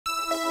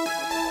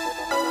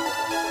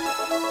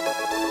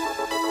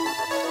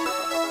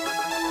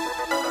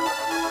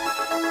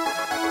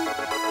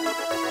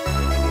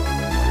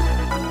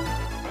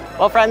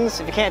Well, friends,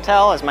 if you can't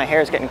tell, as my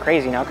hair is getting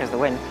crazy now because of the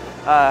wind,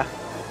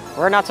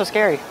 we're not so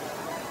scary.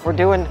 We're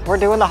doing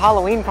the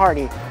Halloween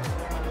party.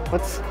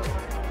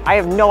 I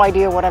have no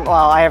idea what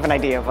well, I have an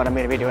idea of what I'm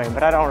going to be doing,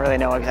 but I don't really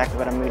know exactly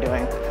what I'm going to be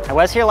doing. I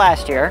was here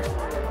last year.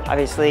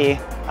 Obviously,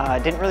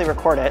 didn't really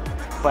record it,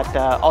 but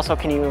also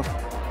can you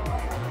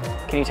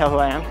tell who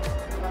I am?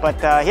 But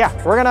yeah,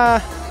 we're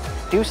gonna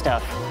do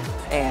stuff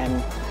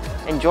and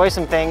enjoy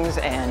some things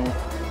and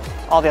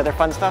all the other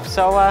fun stuff.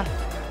 So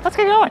let's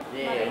get going.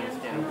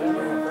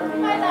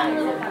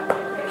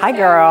 Hi,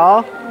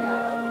 girl.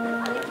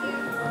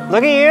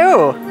 Look at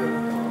you.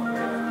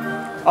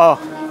 Oh,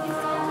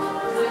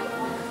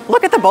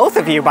 look at the both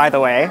of you, by the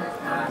way.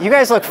 You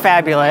guys look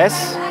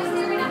fabulous.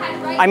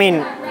 I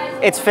mean,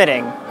 it's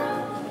fitting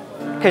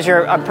because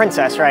you're a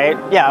princess, right?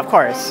 Yeah, of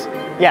course.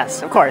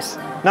 Yes, of course.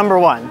 Number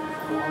one.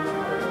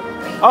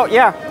 Oh,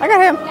 yeah, I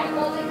got him.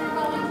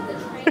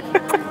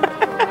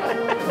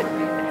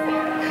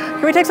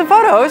 Can we take some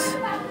photos?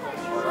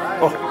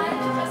 Oh.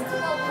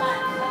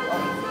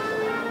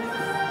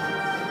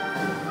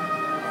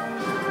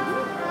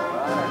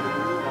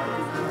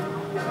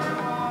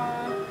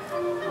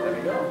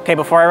 Okay,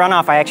 before I run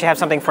off, I actually have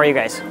something for you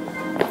guys.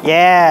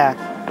 Yeah,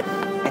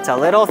 it's a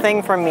little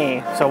thing from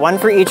me. So one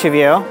for each of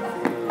you.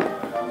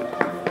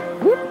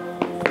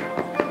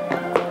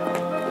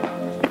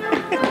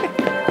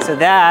 So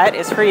that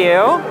is for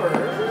you,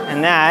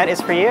 and that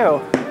is for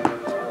you.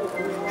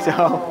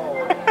 So,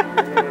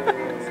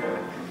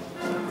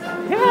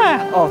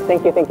 yeah. Oh,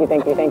 thank you, thank you,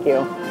 thank you, thank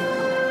you.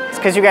 It's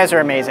because you guys are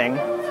amazing.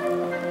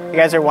 You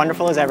guys are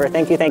wonderful as ever.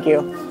 Thank you, thank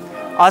you.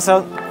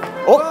 Also,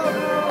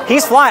 oh,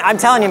 he's flying. I'm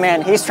telling you,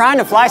 man, he's trying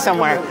to fly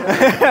somewhere.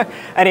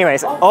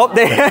 Anyways, oh,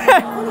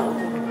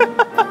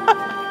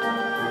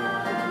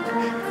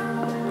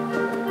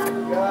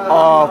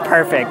 oh,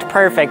 perfect,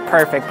 perfect,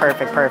 perfect,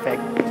 perfect,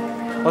 perfect.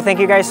 Well, thank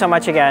you guys so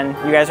much again.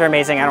 You guys are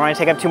amazing. I don't want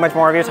to take up too much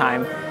more of your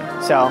time.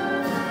 So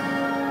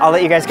I'll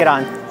let you guys get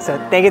on. So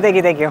thank you, thank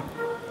you, thank you.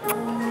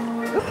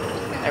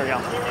 There we go.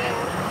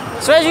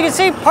 So as you can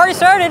see, party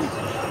started.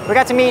 We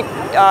got to meet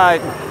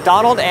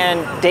Donald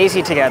and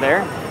Daisy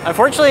together.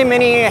 Unfortunately,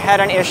 Minnie had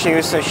an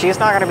issue, so she's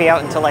not going to be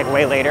out until like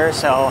way later.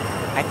 So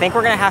I think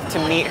we're going to have to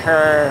meet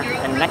her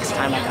the next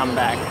time I come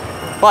back.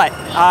 But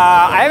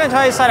I haven't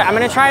totally decided. I'm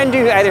going to try and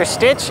do either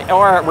Stitch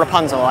or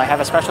Rapunzel. I have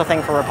a special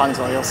thing for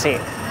Rapunzel. You'll see.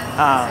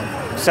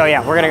 So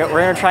yeah, we're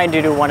gonna try and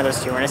do one of those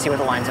two. We're gonna see what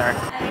the lines are.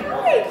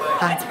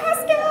 Hi, it's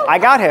Pascal. I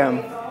got him.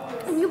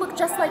 And you look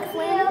just like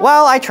Flynn.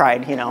 Well, I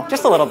tried, you know,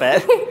 just a little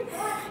bit.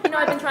 You know,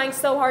 I've been trying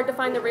so hard to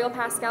find the real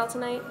Pascal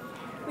tonight.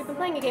 We've been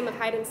playing a game of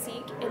hide and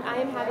seek, and I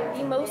am having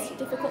the most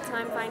difficult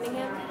time finding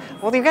him.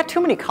 Well, you've got too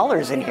many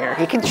colors in here.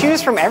 He can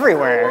choose from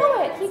everywhere. I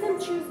know it. He can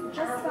choose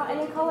just about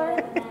any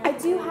color. I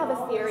do have a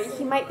theory.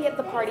 He might be at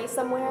the party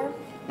somewhere.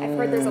 I've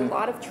heard there's a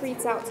lot of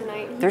treats out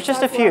tonight. There's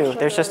just a few.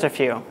 There's just a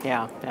few.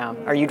 Yeah, yeah.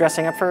 Are you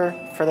dressing up for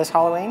this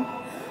Halloween?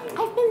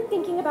 I've been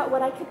thinking about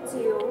what I could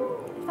do.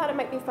 I thought it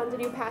might be fun to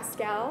do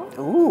Pascal.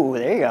 Ooh,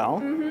 there you go.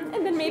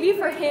 And then maybe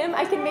for him,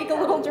 I can make a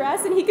little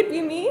dress and he could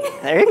be me.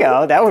 There you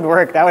go. That would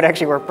work. That would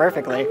actually work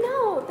perfectly.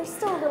 No, there's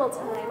still a little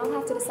time. I'll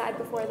have to decide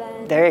before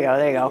then. There you go.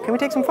 There you go. Can we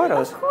take some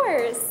photos? Of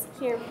course.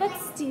 Here,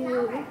 let's do.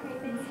 Turn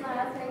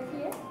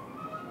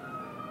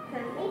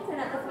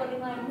up the floating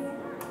lines.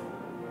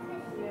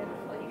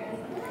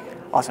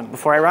 Awesome.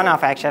 Before I run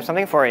off, I actually have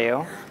something for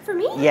you. For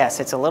me? Yes,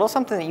 it's a little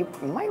something that you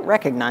might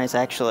recognize,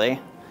 actually.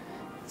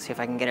 Let's see if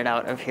I can get it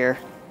out of here.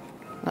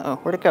 Uh-oh,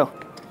 where'd it go?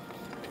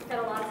 Got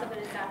a lot of stuff in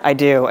his back. I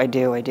do.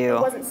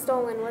 It wasn't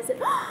stolen, was it?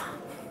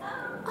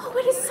 Oh,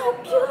 it is so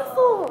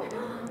beautiful.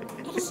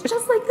 It is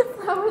just like the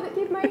flower that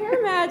gave my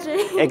hair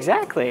magic.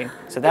 Exactly.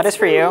 So that is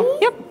for you. Me?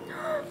 Yep.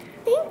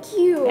 Thank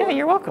you. Yeah,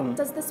 you're welcome.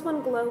 Does this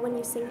one glow when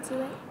you sing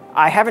to it?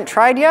 I haven't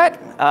tried yet.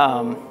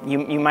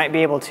 You might be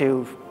able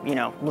to, you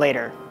know,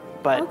 later.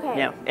 But okay. you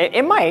know,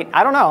 it might.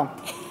 I don't know.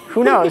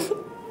 Who knows?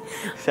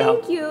 So,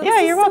 thank you. Yeah,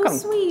 you're welcome.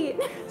 So sweet.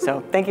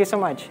 So thank you so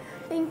much.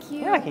 Thank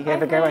you. Yeah, you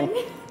have a great one.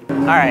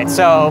 All right,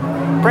 so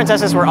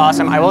princesses were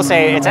awesome. I will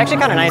say it's actually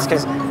kind of nice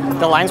because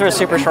the lines were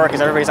super short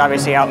because everybody's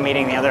obviously out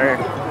meeting the other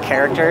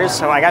characters.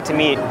 So I got to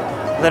meet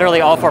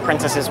literally all 4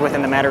 princesses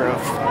within the matter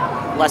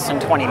of less than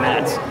 20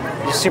 minutes.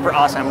 It's super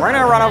awesome. We're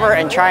gonna run over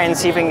and try and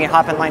see if we can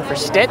hop in line for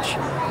Stitch.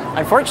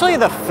 Unfortunately,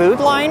 the food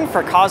line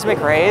for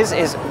Cosmic Rays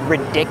is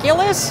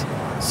ridiculous.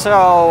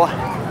 So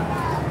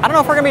I don't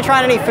know if we're gonna be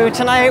trying any food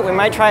tonight. We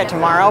might try it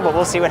tomorrow, but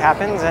we'll see what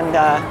happens. And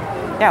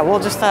yeah,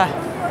 we'll just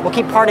we'll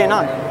keep partying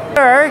on.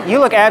 Sir, you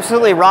look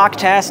absolutely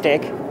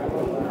rocktastic.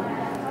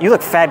 You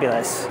look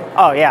fabulous.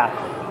 Oh yeah.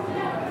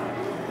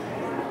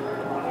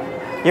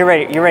 You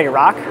ready to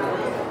rock?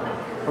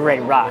 We're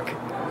ready to rock.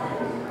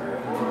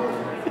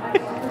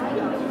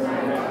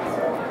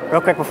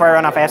 Real quick before I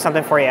run off, I have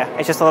something for you.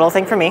 It's just a little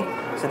thing for me.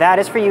 So that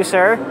is for you,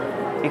 sir.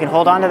 You can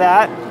hold on to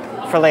that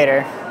for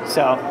later.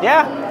 So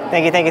yeah,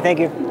 thank you, thank you, thank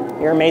you.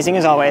 You're amazing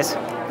as always.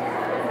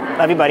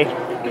 Love you, buddy.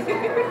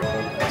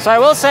 So I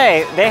will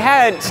say, they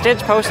had Stitch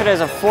posted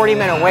as a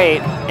 40-minute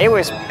wait. It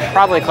was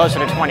probably closer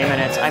to 20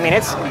 minutes. I mean,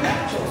 it's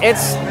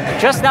It's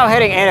just now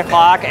hitting 8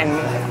 o'clock, and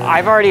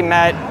I've already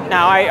met.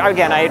 Now,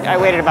 I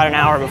waited about an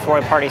hour before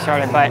the party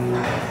started, but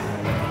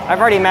I've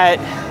already met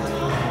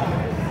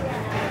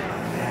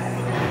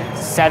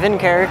 7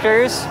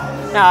 characters.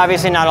 Now,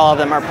 obviously, not all of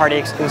them are party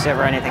exclusive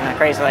or anything like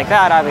crazy like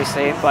that,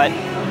 obviously, but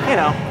you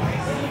know,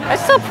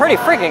 it's still pretty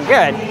freaking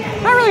good.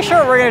 Not really sure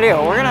what we're gonna do.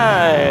 We're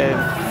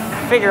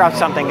gonna figure out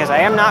something because I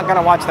am not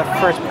gonna watch the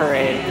first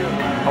parade,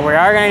 but we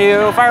are gonna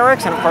do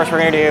fireworks, and of course, we're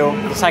gonna do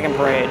the second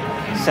parade.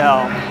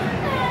 So,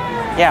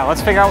 yeah,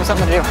 let's figure out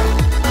something to do.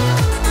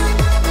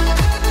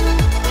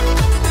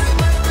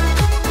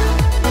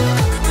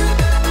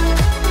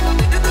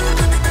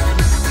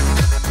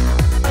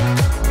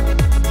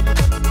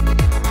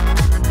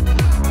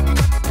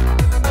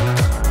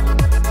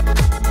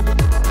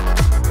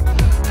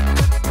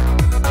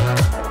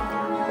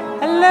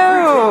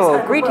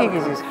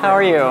 Greetings, how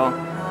are you?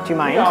 Do you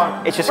mind?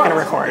 It's just going to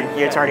record.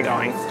 It's already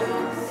going.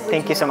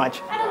 Thank you so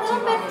much. And a little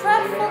bit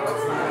dreadful.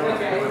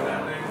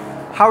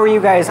 How are you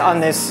guys on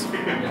this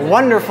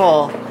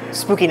wonderful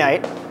spooky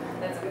night?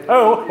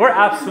 Oh, we're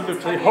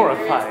absolutely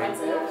horrified.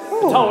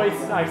 It's always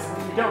nice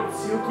when you don't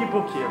see Ookie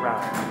Bookie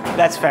around.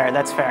 That's fair,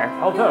 that's fair.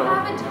 Although,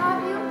 Have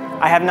you?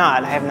 I have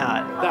not, I have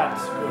not.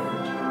 that's good.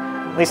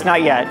 At least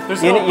not yet.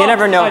 There's You no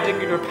never know. hiding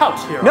in your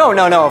pouch here. No,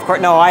 of course.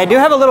 No, I do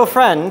have a little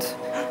friend.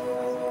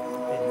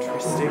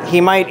 Interesting. He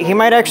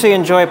might actually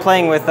enjoy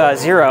playing with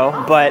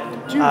Zero, but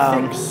Do you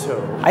think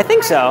so? I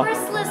think so.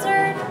 First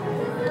lizard.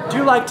 Do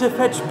you like to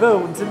fetch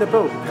bones in the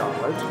bone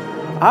yard?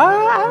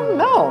 I don't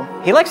know.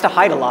 He likes to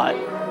hide a lot.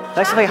 He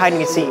likes to play hide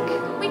and seek.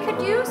 We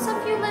could use a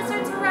few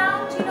lizards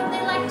around. You know,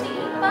 they like to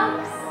eat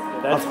bugs.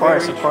 That's Of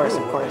course, very of course,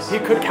 true. of course. He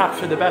could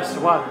capture the best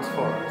ones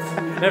for us.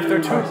 And if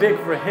they're too big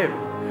for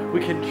him, we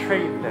can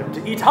train them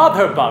to eat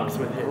other bugs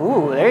with him.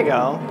 Ooh, there you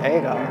go. There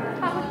you go.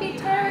 That would be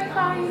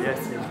terrifying. Yes,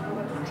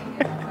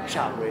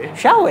 shall we?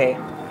 Shall we?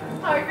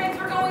 Alright friends,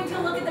 we're going to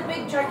look at the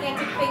big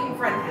gigantic thing in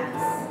front of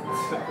us.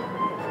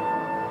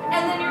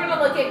 And then you're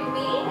gonna look at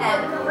me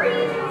and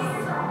freeze.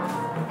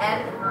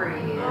 And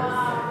freeze.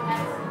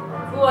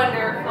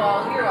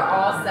 Wonderful. You're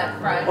all set,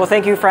 friends. Well,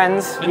 thank you,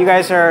 friends. You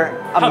guys are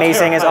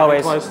amazing as How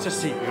always. terrifying it was to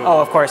see you. Oh,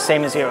 of course,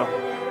 same as you.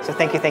 So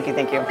thank you, thank you,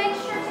 thank you. Make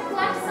sure to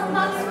collect some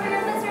bugs for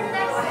your lizard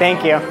next time.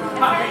 Thank you.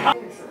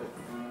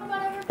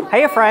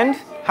 Hey, friend.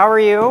 How are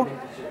you?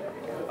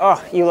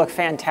 Oh, you look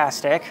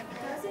fantastic.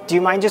 Do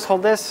you mind just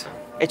hold this?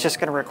 It's just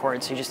gonna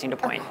record, so you just need to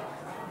point.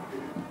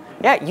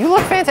 Yeah, you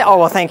look fantastic. Oh,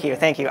 well, thank you,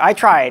 thank you. I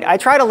tried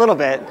a little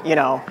bit, you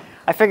know.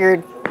 I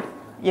figured,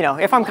 you know,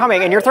 if I'm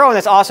coming and you're throwing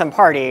this awesome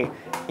party,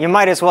 you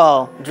might as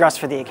well dress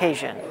for the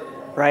occasion,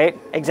 right?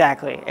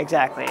 Exactly,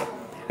 exactly.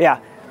 Yeah,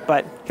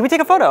 but can we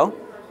take a photo?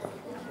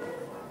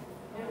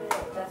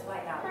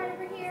 Right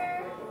over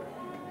here.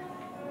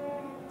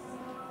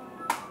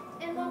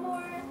 And one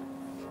more.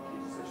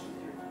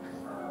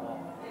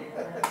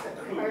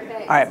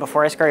 Perfect. All right,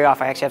 before I scurry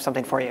off, I actually have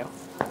something for you.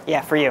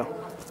 Yeah, for you.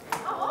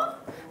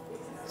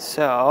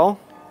 So,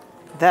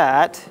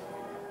 that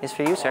is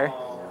for you, sir.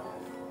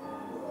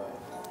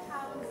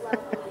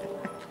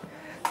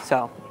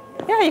 So,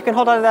 yeah, you can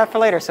hold on to that for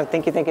later. So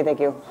thank you, thank you, thank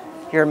you.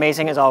 You're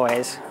amazing as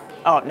always.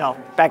 Oh, no,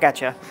 back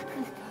at you.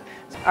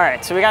 All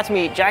right, so we got to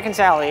meet Jack and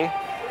Sally,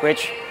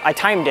 which I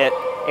timed it.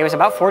 It was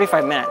about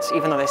 45 minutes,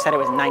 even though they said it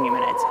was 90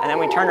 minutes. And then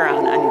we turned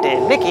around and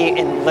did Mickey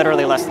in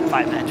literally less than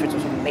 5 minutes, which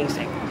was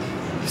amazing.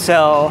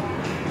 So,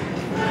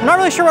 I'm not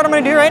really sure what I'm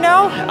gonna do right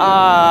now.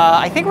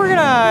 I think I'm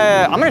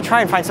gonna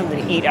try and find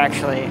something to eat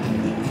actually.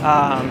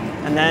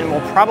 And then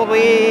we'll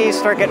probably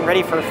start getting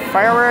ready for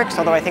fireworks,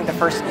 although I think the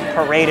first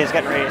parade is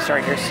getting ready to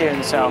start here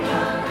soon, so.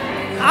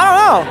 I don't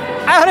know.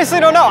 I honestly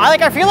don't know.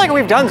 I feel like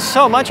we've done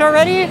so much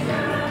already.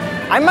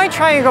 I might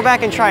try and go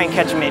back and try and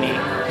catch Minnie,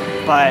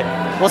 but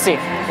we'll see,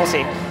 we'll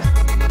see.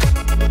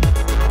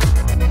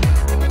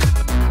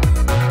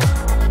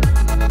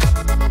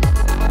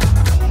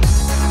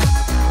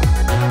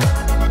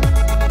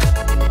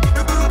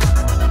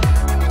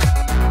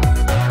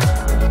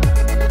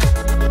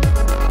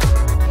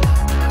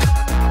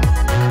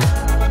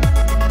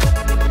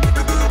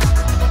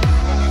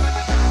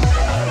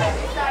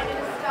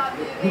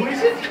 Who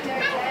is it?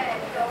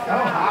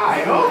 Oh,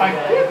 hi. Oh, my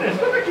goodness.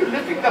 Look at you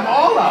lifting them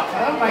all up.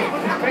 Oh, my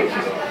goodness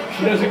gracious.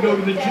 She doesn't go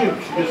to the gym.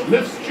 She just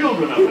lifts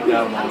children up and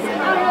down all day.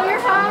 Oh, you're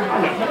fine.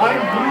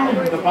 I'm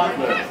Bloom, the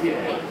butler.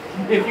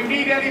 Yeah. If you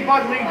need any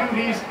butling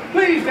duties,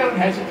 please don't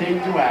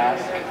hesitate to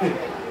ask.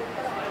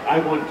 I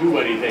won't do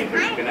anything,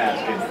 but you can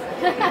ask it.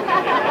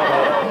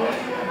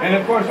 And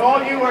of course,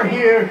 all you are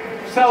here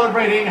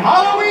celebrating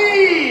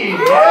Halloween!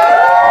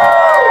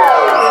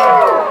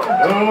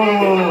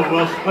 Oh,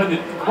 well splendid.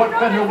 What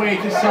better way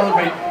to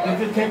celebrate than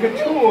to take a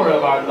tour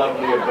of our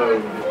lovely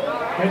abode?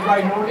 Head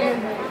right on in.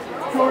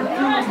 Your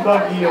doom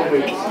buggy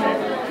awaits you.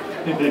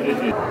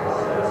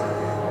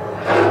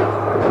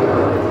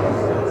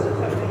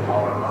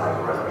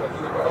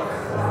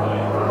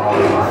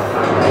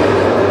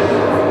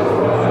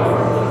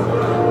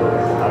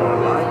 Our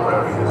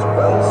library is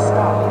well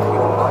stocked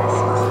with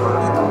licensed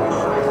first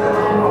edition.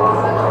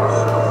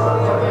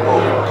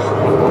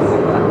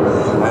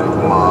 And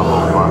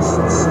Marvel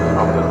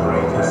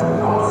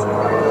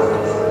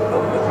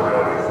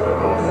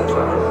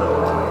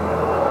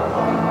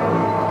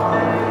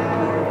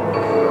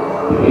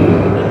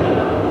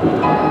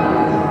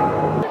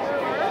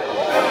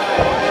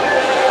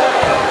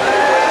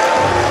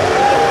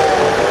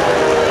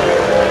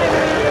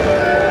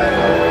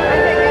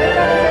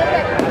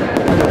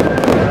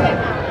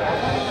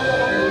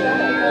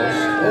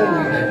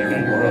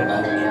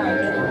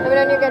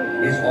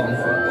Is one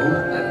for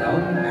both the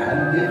young and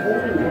the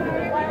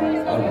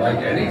old. Unlike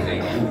anything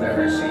you've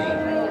ever seen.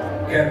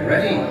 Get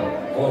ready,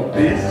 for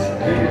this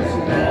is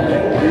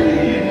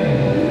Halloween.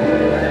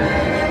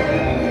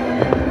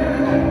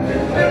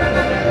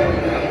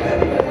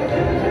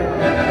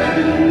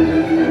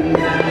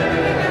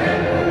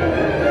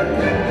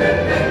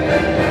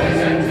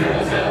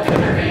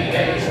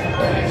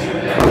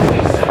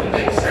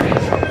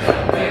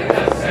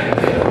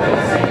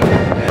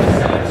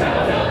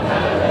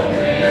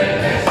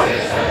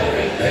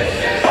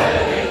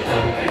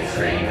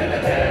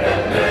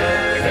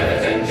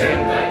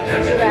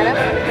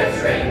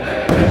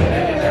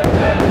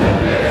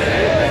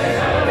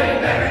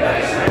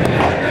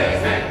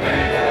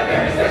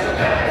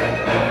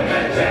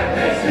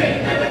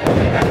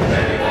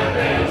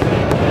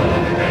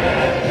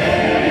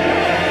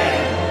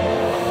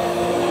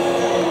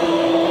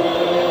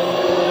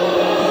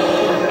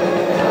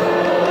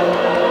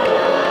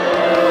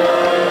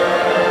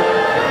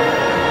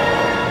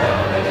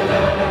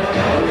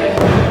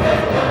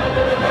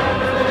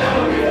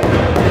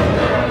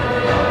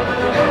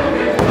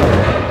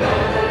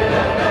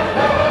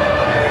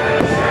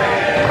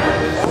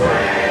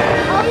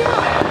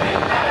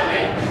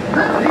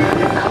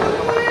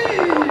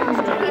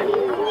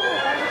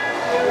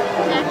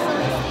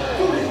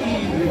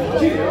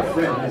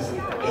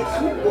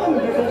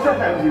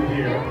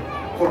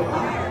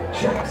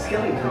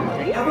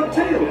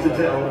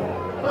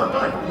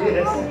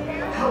 Yes,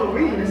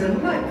 Halloween is a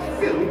night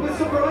filled with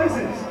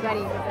surprises.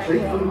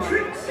 Playful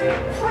tricks,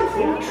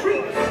 frightful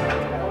treats.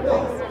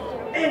 Well,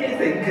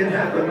 anything can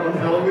happen on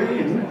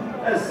Halloween,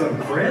 as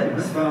some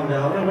friends found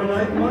out on a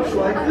night much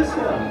like this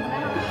one.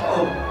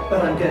 Oh,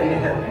 but I'm getting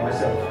ahead of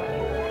myself.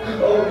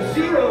 Oh,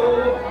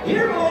 Zero!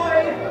 Here,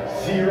 boy!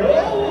 Zero!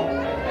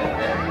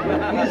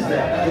 What is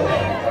that dog?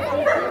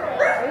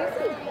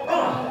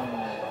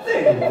 Ah,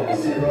 there you are,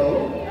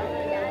 Zero.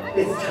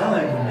 It's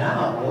time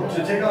now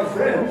to take our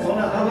friends on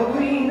a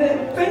Halloween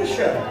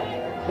adventure.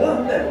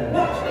 One that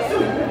won't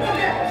soon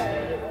forget.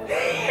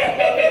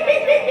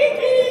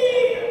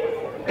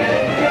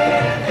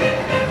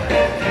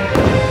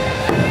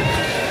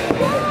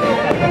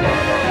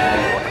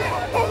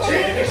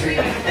 Trick or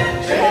treat,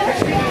 trick or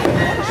treat,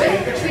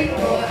 trick or treat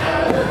for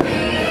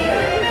Halloween.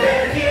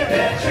 Better get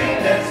that treat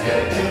that's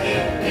good to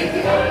eat if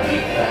you want to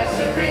eat that's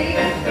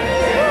supreme.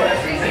 Trick or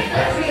treat, trick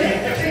or treat,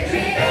 trick or treat,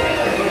 treat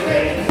everyone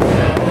great.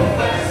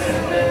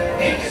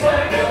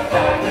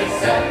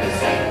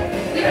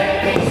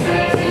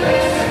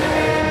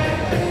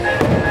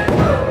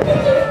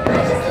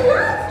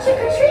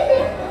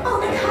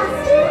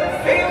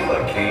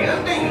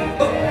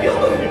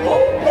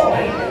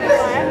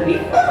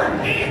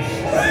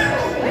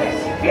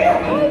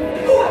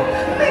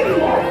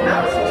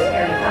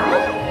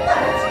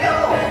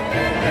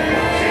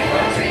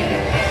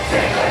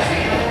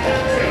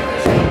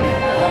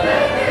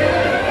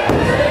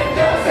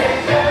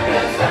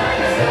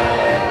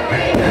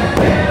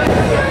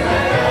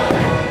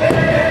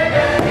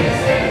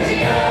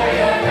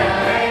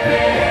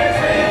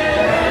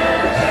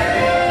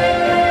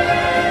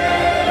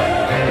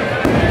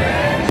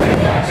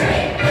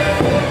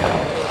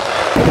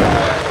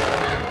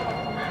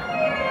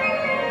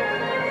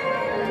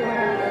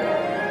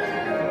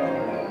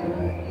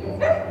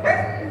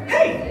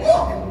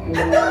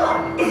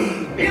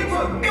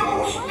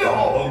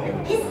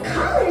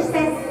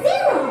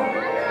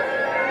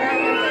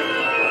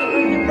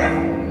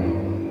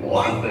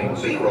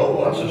 Zero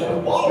wants us to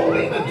follow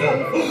him into that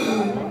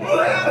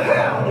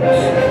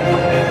house.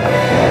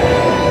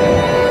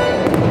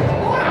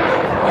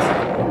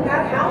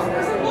 That house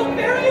doesn't look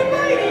very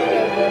inviting.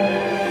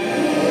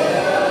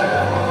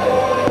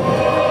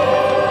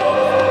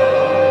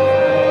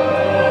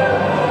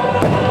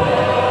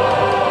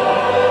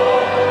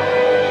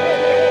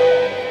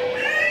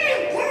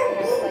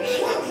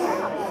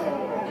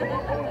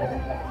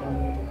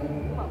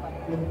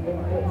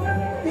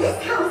 This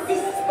house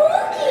is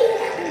spooky.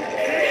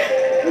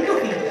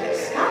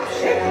 Stop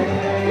shaking.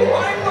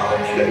 Why not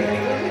shake?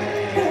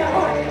 Hey,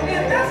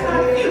 if that's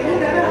not you,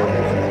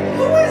 then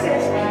who is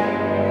it?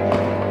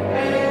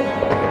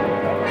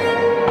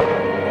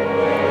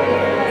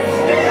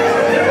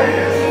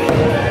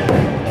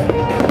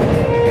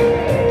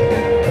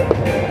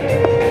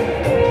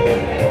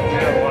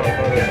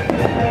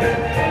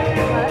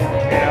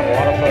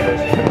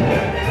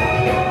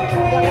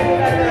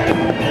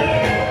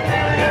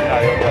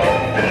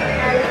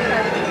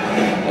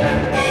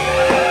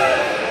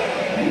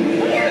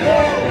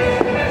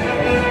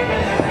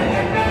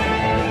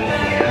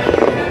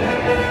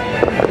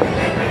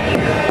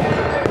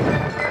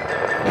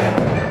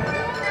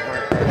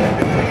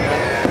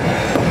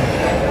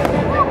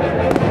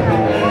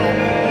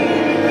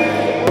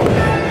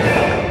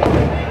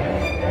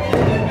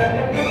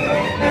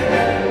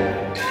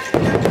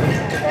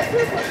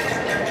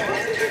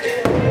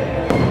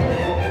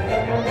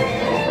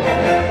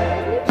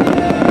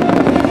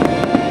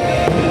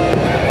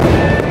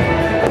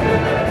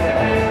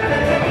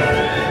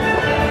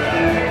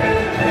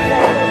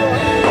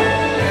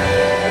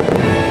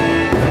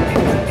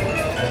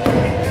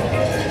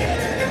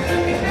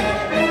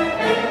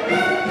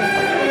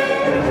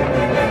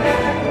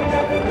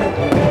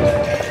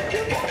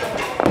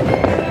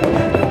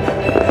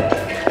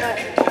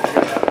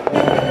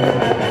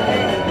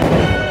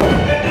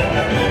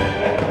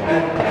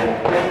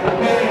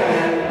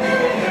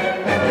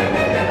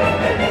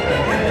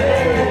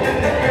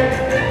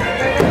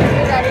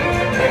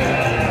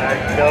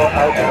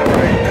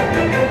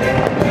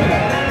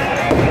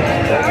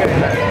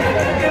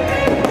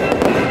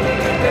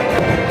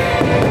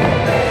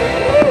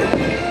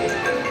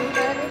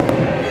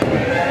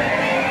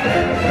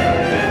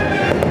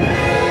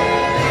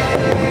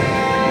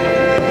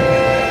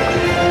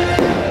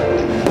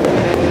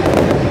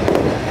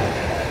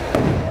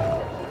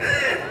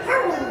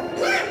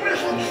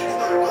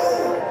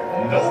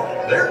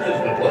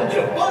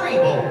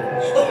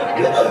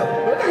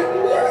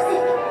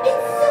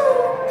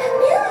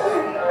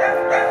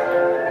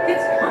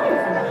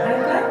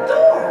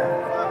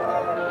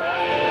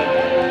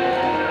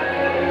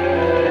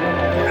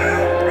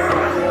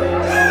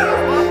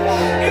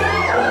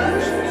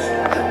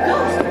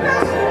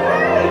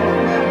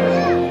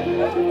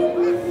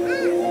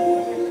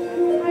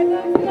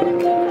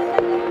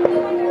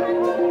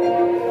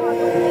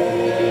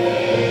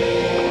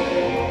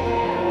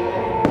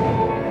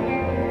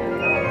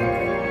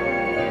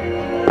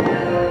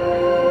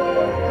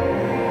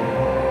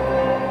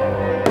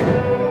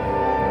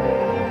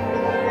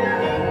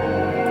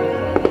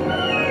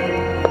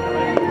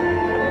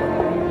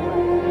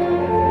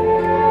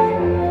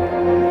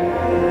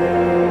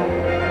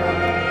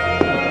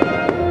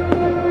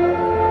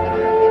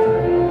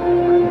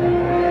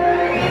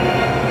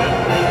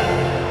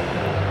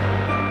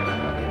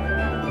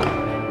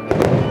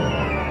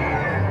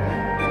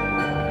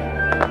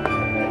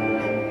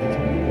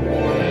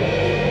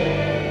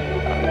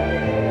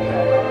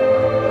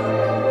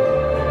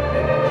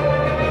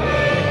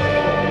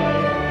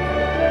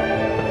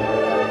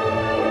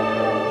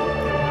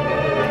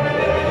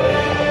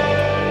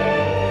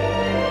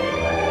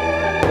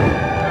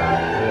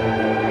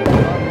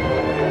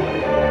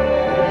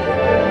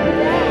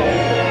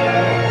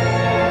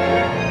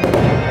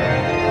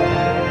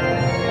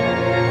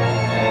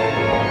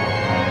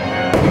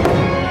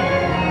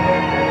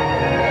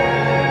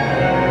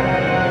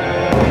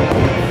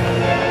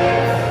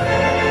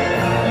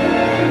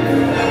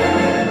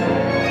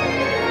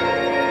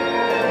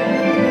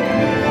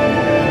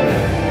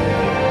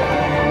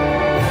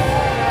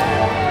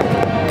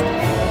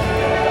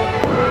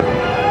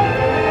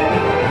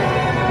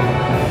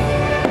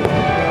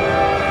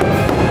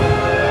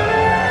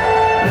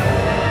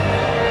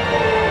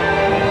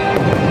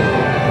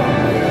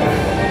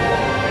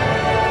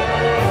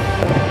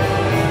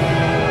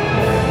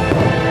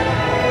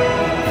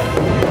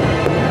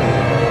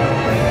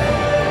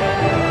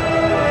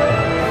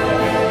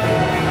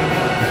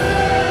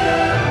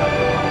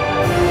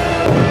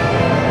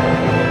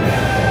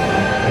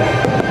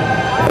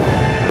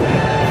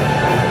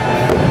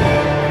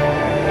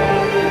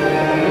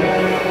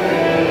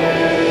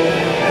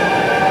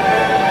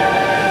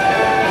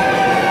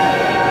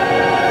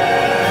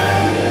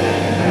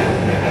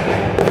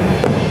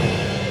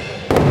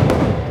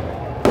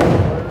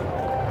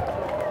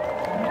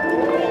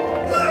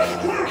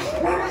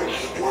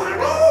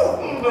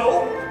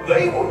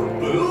 They were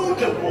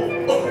beautiful.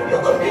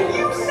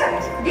 You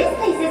said This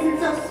place isn't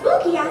so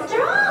spooky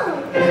after all.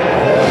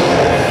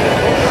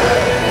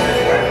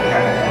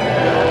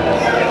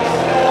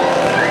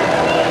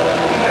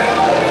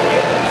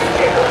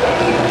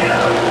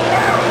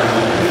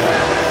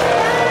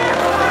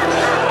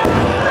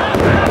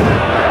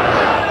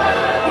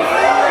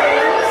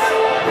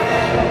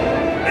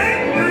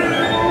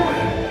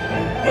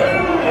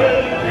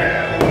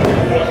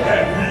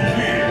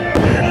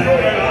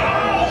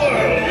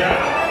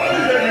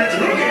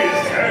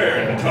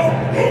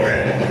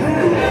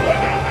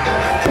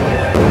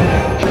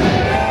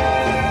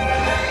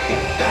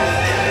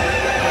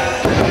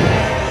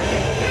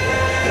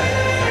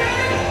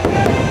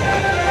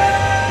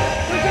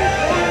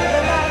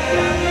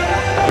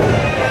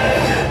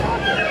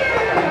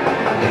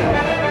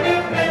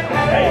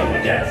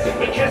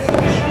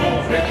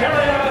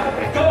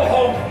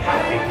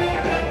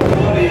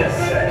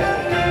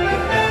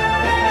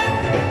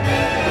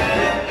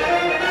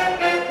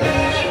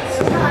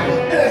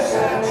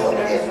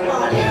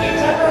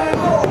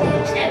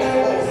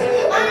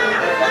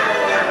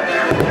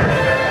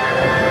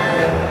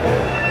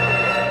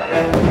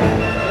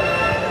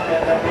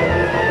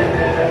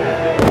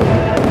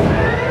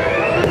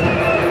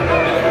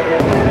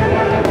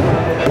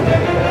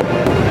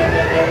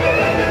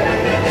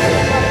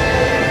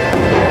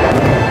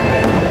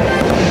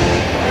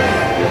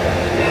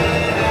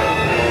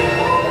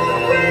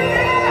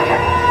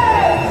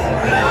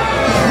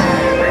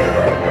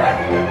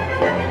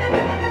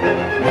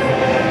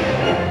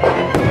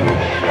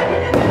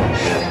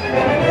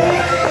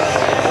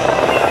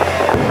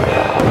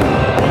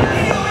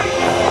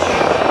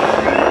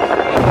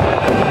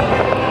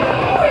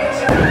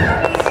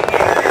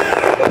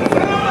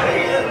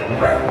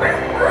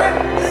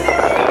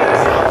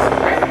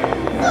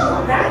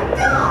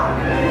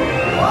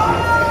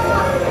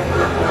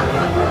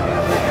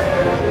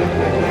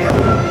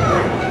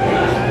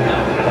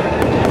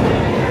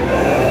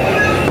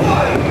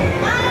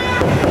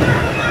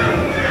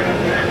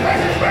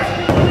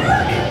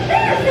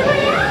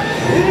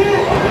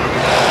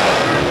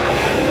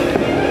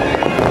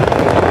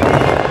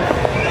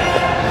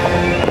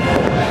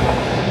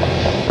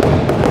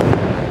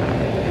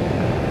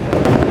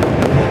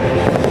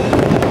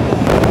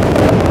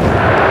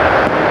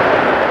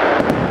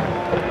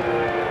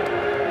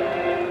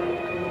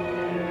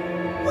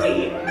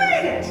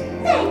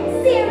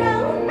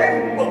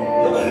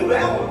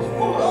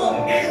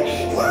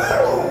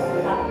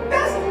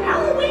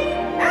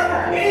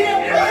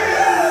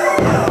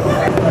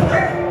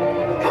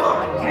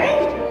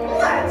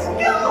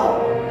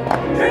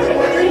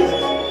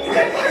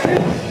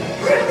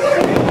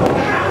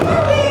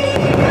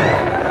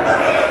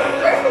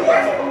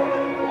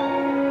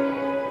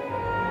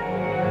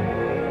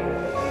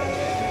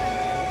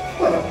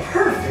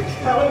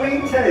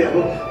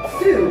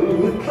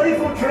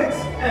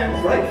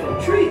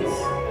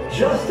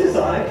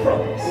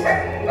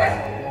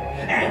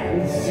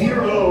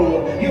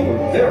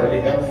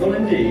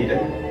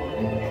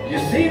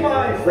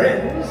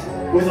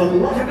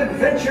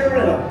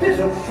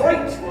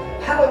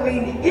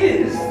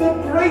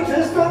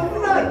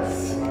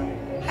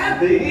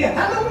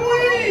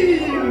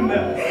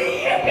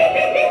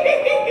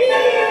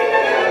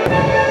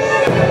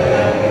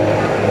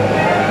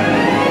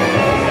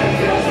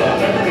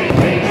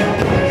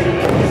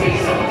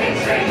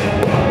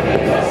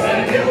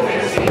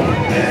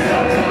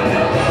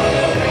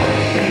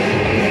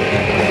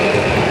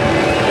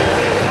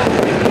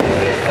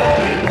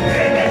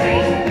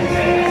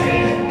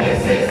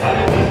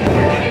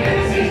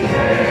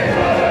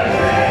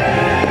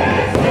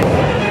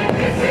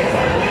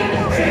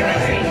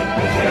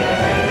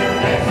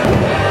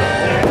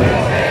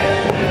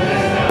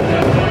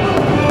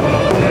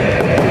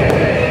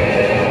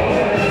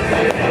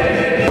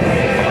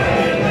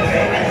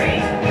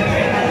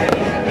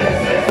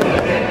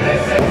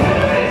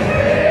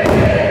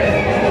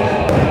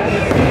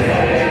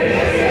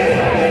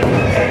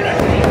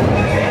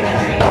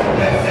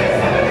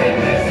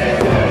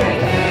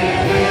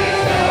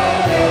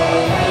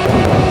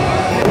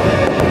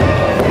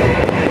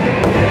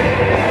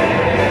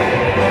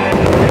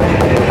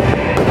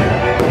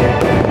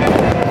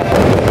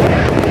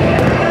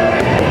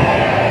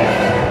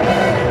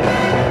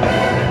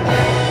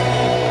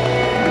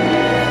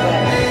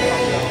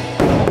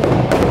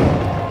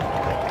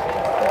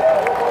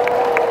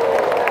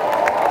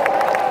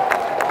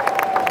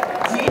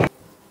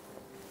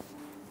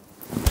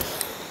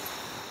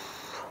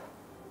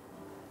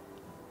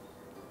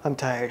 I'm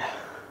tired.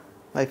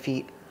 My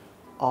feet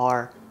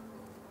are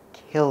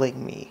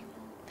killing me.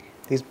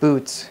 These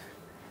boots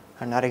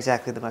are not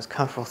exactly the most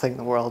comfortable thing in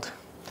the world.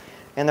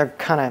 And they're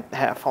kind of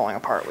half falling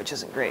apart, which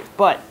isn't great.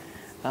 But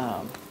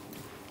I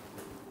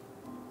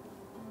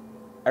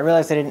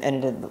realized I didn't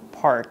end it in the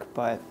park,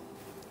 but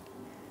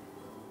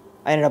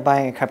I ended up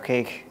buying a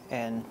cupcake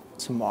and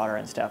some water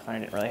and stuff, and I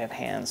didn't really have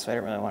hands, so I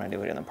didn't really want to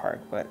do it in the park.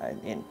 But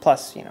and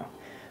plus, you know,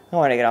 I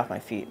wanted to get off my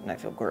feet, and I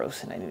feel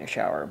gross, and I need a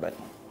shower, but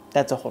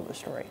that's a whole other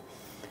story.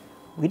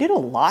 we did a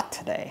lot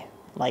today,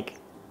 like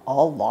a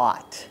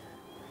lot.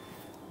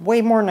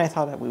 Way more than I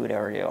thought that we would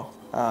ever do.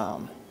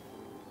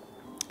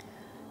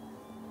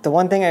 The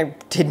one thing I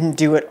didn't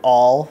do at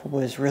all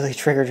was really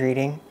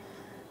trick-or-treating,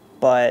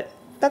 but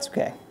that's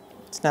okay.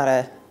 It's not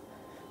a,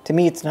 to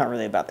me, it's not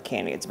really about the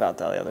candy, it's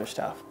about all the other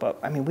stuff. But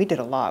I mean, we did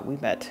a lot. We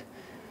met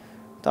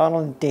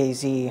Donald and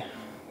Daisy,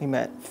 we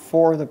met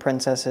 4 of the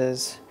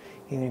princesses,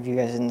 even if you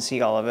guys didn't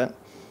see all of it.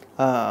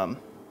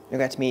 We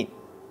got to meet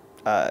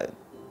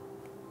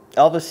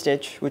Elvis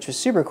Stitch, which was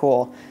super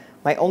cool.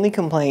 My only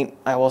complaint,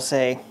 I will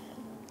say,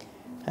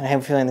 and I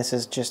have a feeling this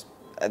is just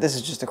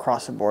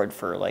across the board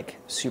for like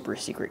super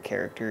secret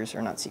characters,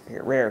 or not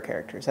secret, rare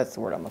characters, that's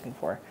the word I'm looking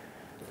for,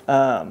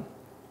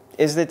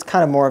 is that it's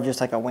kind of more of just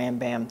like a wham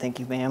bam, thank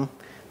you ma'am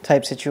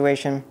type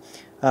situation,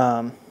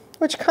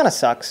 which kind of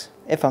sucks,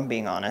 if I'm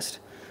being honest,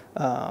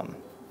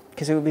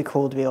 because it would be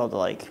cool to be able to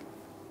like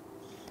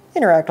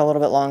interact a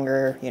little bit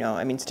longer, you know.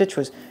 I mean,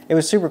 it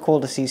was super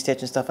cool to see Stitch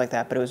and stuff like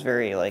that, but it was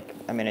very like,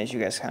 I mean, as you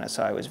guys kind of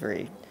saw, it was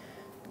very,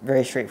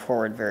 very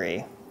straightforward,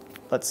 very,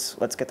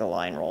 let's get the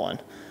line rolling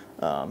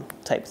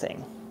type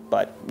thing.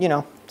 But, you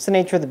know, it's the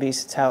nature of the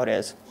beast, it's how it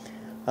is.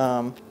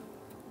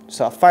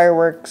 Saw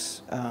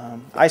fireworks,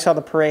 I saw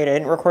the parade. I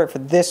didn't record it for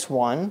this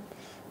one.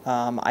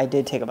 I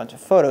did take a bunch of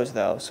photos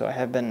though, so I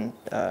have been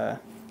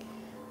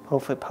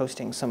hopefully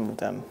posting some of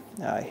them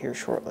here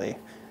shortly,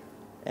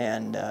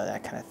 and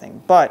that kind of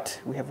thing. But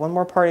we have one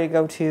more party to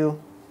go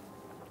to.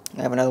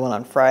 I have another one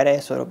on Friday,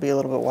 so it'll be a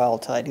little bit while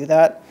till I do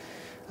that.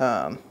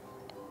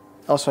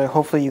 Also,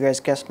 hopefully you guys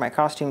guessed my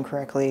costume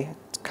correctly.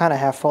 It's kind of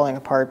half falling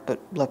apart, but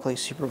luckily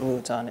super glue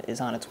is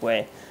on its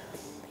way.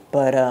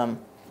 But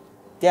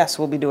yeah,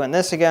 so we'll be doing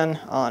this again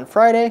on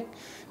Friday,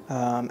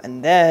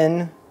 and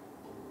then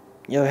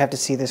you'll have to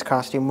see this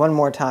costume one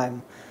more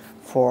time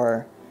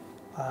for,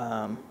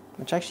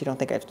 which I actually don't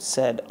think I've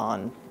said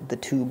on the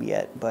tube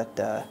yet, but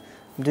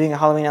I'm doing a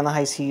Halloween on the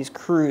High Seas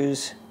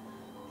cruise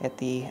at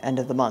the end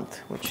of the month,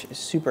 which is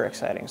super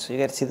exciting. So you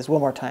get to see this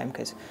one more time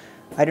because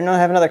I do not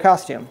have another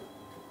costume.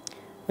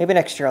 Maybe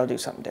next year I'll do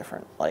something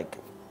different, like,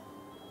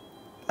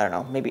 I don't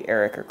know, maybe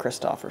Eric or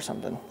Kristoff or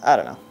something. I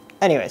don't know.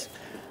 Anyways,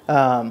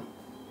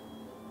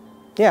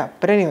 yeah,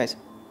 but anyways,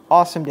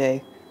 awesome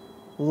day.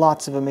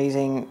 Lots of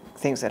amazing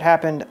things that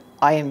happened.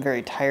 I am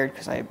very tired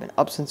because I have been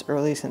up since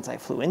early since I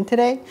flew in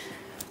today.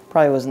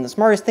 Probably wasn't the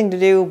smartest thing to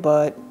do,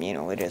 but, you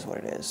know, it is what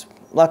it is.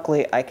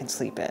 Luckily, I can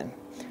sleep in.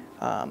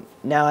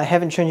 Now, I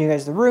haven't shown you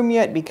guys the room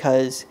yet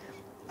because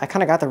I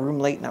kind of got the room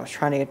late and I was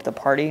trying to get to the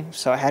party,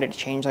 so I had it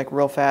change like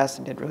real fast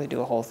and didn't really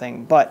do a whole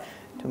thing. But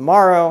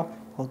tomorrow,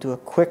 we'll do a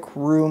quick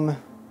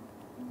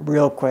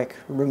real quick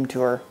room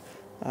tour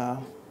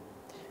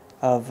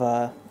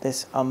of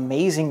this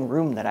amazing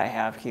room that I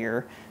have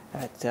here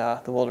at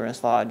the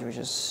Wilderness Lodge, which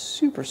is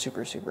super,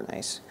 super, super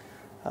nice.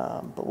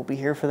 But we'll be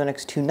here for the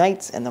next 2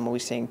 nights, and then we'll be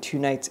staying 2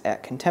 nights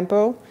at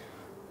Contempo.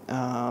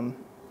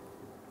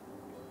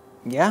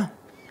 Yeah,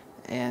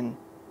 and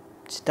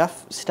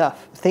stuff,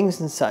 things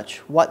and such,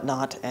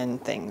 whatnot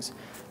and things.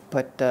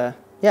 But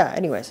yeah,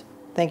 anyways,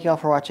 thank you all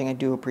for watching. I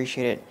do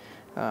appreciate it.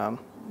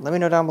 Let me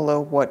know down below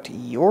what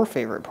your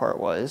favorite part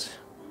was,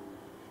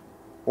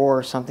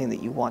 or something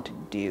that you want to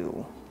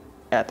do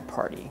at the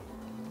party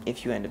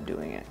if you end up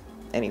doing it.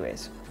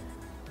 Anyways,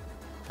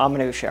 I'm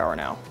gonna go shower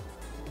now.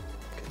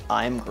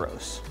 I'm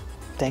gross.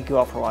 Thank you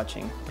all for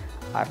watching.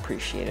 I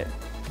appreciate it.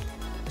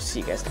 See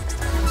you guys next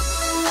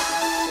time.